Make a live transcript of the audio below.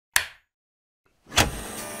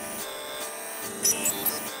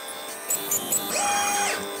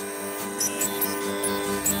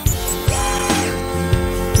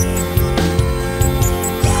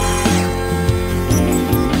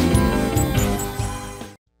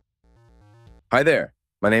Hi there,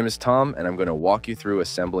 my name is Tom and I'm going to walk you through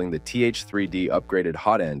assembling the TH3D upgraded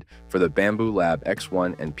hot end for the Bambu Lab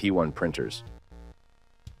X1 and P1 printers.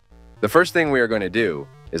 The first thing we are going to do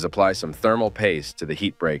is apply some thermal paste to the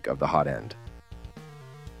heat break of the hot end.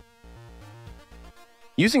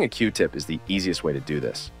 Using a Q-tip is the easiest way to do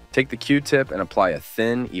this. Take the Q-tip and apply a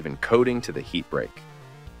thin, even coating to the heat break.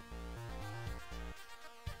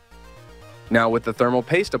 Now with the thermal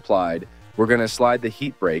paste applied, we're going to slide the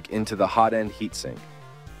heat break into the hot end heatsink.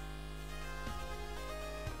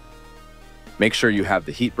 Make sure you have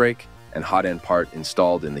the heat break and hot end part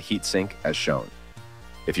installed in the heatsink as shown.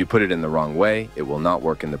 If you put it in the wrong way, it will not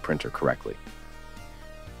work in the printer correctly.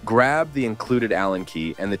 Grab the included Allen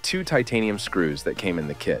key and the 2 titanium screws that came in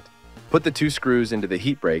the kit. Put the 2 screws into the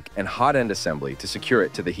heat break and hot end assembly to secure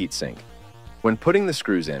it to the heatsink. When putting the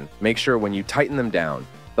screws in, make sure when you tighten them down,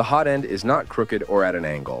 the hot end is not crooked or at an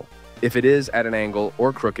angle. If it is at an angle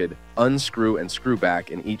or crooked, unscrew and screw back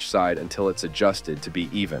in each side until it's adjusted to be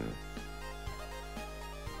even.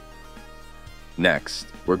 Next,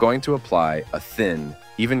 we're going to apply a thin,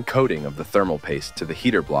 even coating of the thermal paste to the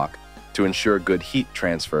heater block to ensure good heat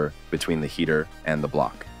transfer between the heater and the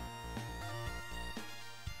block.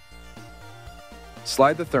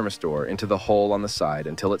 Slide the thermistor into the hole on the side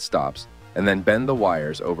until it stops, and then bend the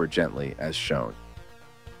wires over gently as shown.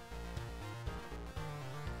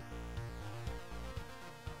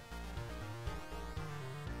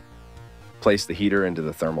 Place the heater into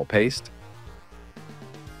the thermal paste.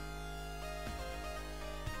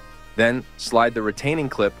 Then slide the retaining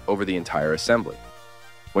clip over the entire assembly.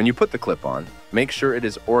 When you put the clip on, make sure it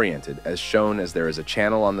is oriented as shown as there is a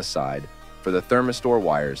channel on the side for the thermistor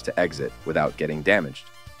wires to exit without getting damaged.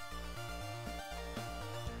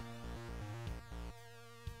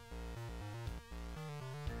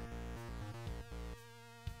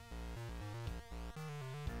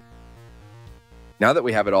 Now that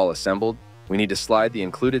we have it all assembled, we need to slide the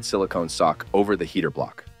included silicone sock over the heater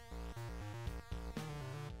block.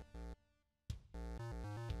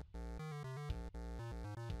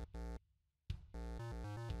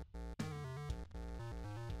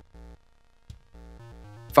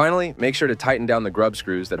 Finally, make sure to tighten down the grub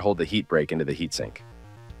screws that hold the heat break into the heatsink.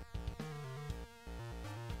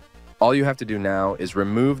 All you have to do now is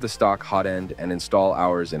remove the stock hot end and install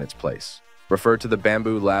ours in its place. Refer to the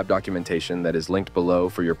Bambu Lab documentation that is linked below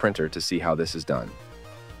for your printer to see how this is done.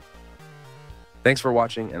 Thanks for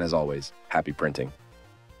watching, and as always, happy printing.